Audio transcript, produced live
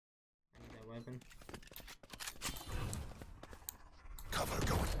weapon. Cover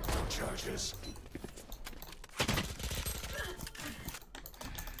going. No charges.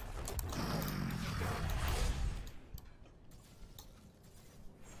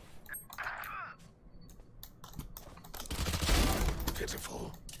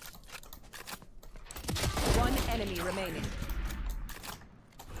 Pitiful. One enemy remaining.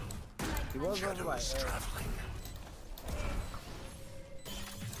 He was over by Shadows traveling.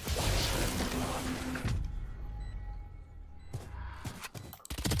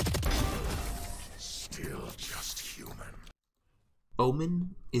 Still just human.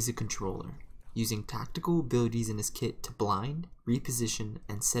 Omen is a controller, using tactical abilities in his kit to blind, reposition,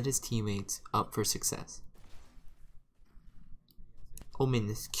 and set his teammates up for success.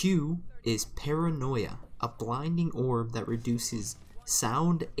 Omen's Q is Paranoia, a blinding orb that reduces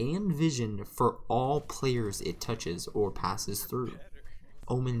sound and vision for all players it touches or passes through.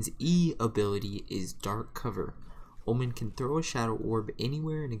 Omen's E ability is Dark Cover. Omen can throw a shadow orb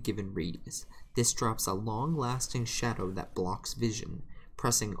anywhere in a given radius. This drops a long-lasting shadow that blocks vision.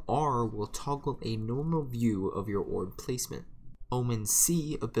 Pressing R will toggle a normal view of your orb placement. Omen's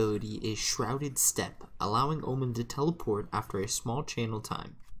C ability is Shrouded Step, allowing Omen to teleport after a small channel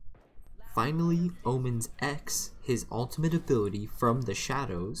time. Finally, Omen's X, his ultimate ability from the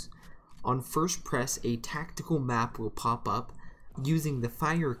shadows. On first press, a tactical map will pop up. Using the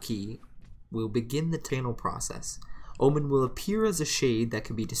fire key will begin the channel process. Omen will appear as a shade that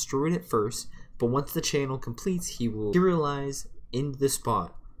can be destroyed at first, but once the channel completes, he will materialize in the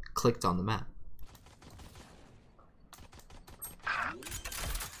spot clicked on the map.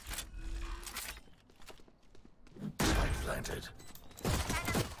 Planted.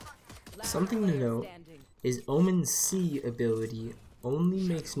 Something to note is Omen's C ability only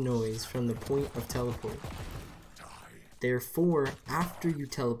makes noise from the point of teleport. Therefore, after you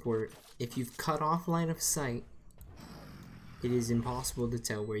teleport, if you've cut off line of sight, it is impossible to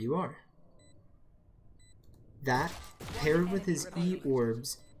tell where you are. That, paired with his E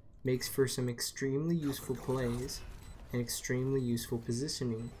orbs, makes for some extremely useful plays and extremely useful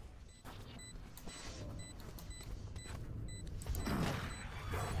positioning.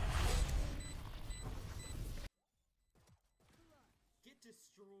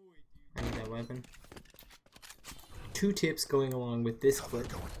 I need that weapon. Two tips going along with this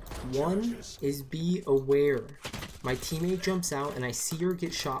clip. One is be aware. My teammate jumps out and I see her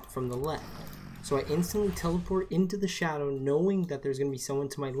get shot from the left. So I instantly teleport into the shadow knowing that there's going to be someone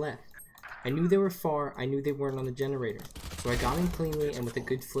to my left. I knew they were far, I knew they weren't on the generator. So I got in cleanly and with a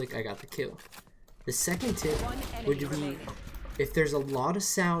good flick I got the kill. The second tip would be, if there's a lot of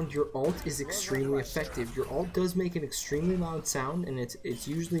sound, your ult is extremely effective. Your ult does make an extremely loud sound and it's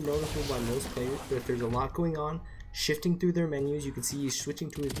usually noticeable by most players, but if there's a lot going on, shifting through their menus, you can see he's switching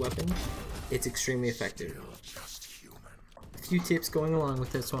to his weapon, it's extremely effective. A few tips going along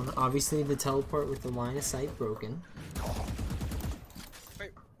with this one. Obviously the teleport with the line of sight broken.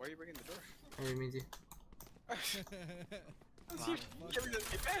 Wait, why are you breaking the door? I didn't mean to.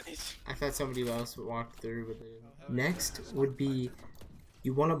 I thought somebody else walked through, but they didn't. Next would be,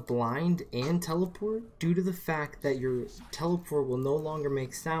 you want to blind and teleport due to the fact that your teleport will no longer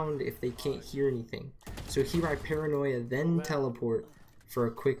make sound if they can't hear anything. So here I Paranoia, then teleport for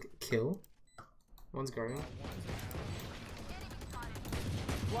a quick kill. One's guarding.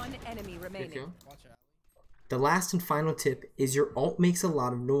 One enemy remaining. The last and final tip is your ult makes a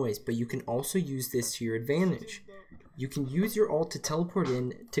lot of noise, but you can also use this to your advantage. You can use your ult to teleport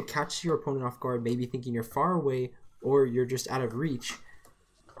in to catch your opponent off guard, maybe thinking you're far away or you're just out of reach,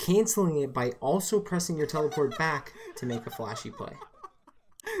 canceling it by also pressing your teleport back to make a flashy play.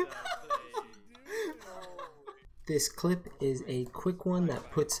 This clip is a quick one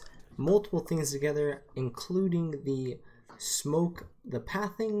that puts multiple things together, including the smoke, the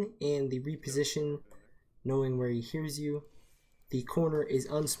pathing, and the reposition, knowing where he hears you. The corner is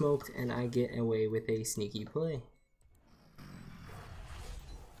unsmoked and I get away with a sneaky play.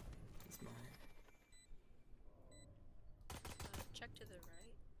 Check to the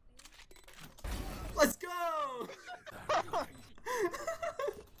right. Let's go!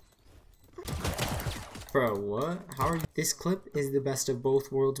 Bro, what? How are you? This clip is the best of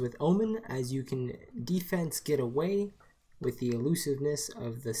both worlds with Omen, as you can defense get away with the elusiveness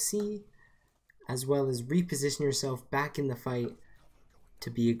of the C, as well as reposition yourself back in the fight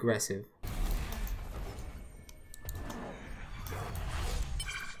to be aggressive.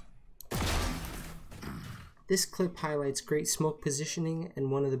 This clip highlights great smoke positioning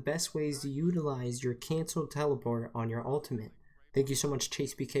and one of the best ways to utilize your cancelled teleport on your ultimate. Thank you so much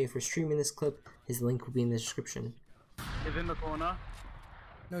Chase BK for streaming this clip. His link will be in the description. He's in the corner.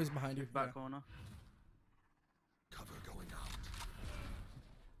 No, he's behind you. Back Yeah. corner. Cover going out.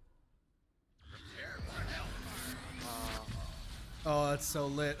 Oh, that's so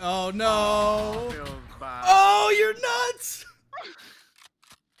lit. Oh no! Feels bad. Oh, you're nuts!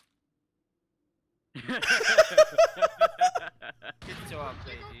 Good job,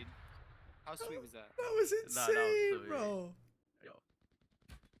 play, dude. How sweet was that? That was insane, Nah, that was so bro. Yo.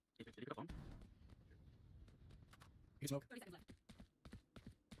 Did you go on?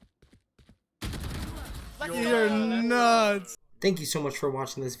 You're nuts. Thank you so much for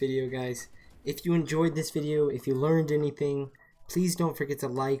watching this video, guys. If you enjoyed this video, if you learned anything, please don't forget to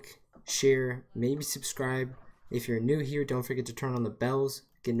like, share, maybe subscribe. If you're new here, don't forget to turn on the bells,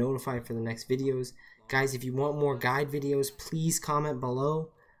 get notified for the next videos. Guys, if you want more guide videos, please comment below.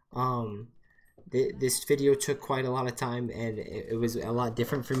 This video took quite a lot of time, and it was a lot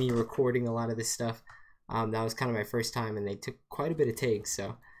different for me recording a lot of this stuff. That was kind of my first time, and they took quite a bit of takes,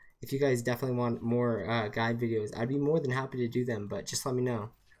 so if you guys definitely want more guide videos, I'd be more than happy to do them, but just let me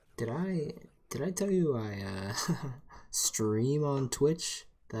know. Did I tell you I stream on Twitch?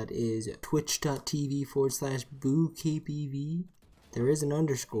 That is twitch.tv/bookpv. There is an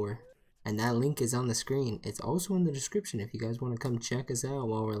underscore, and that link is on the screen. It's also in the description if you guys want to come check us out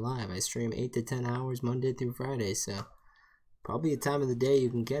while we're live. I stream 8 to 10 hours Monday through Friday, so probably a time of the day you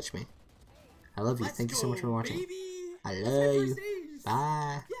can catch me. I love you. Thank you so much for watching. I love you.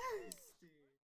 Bye.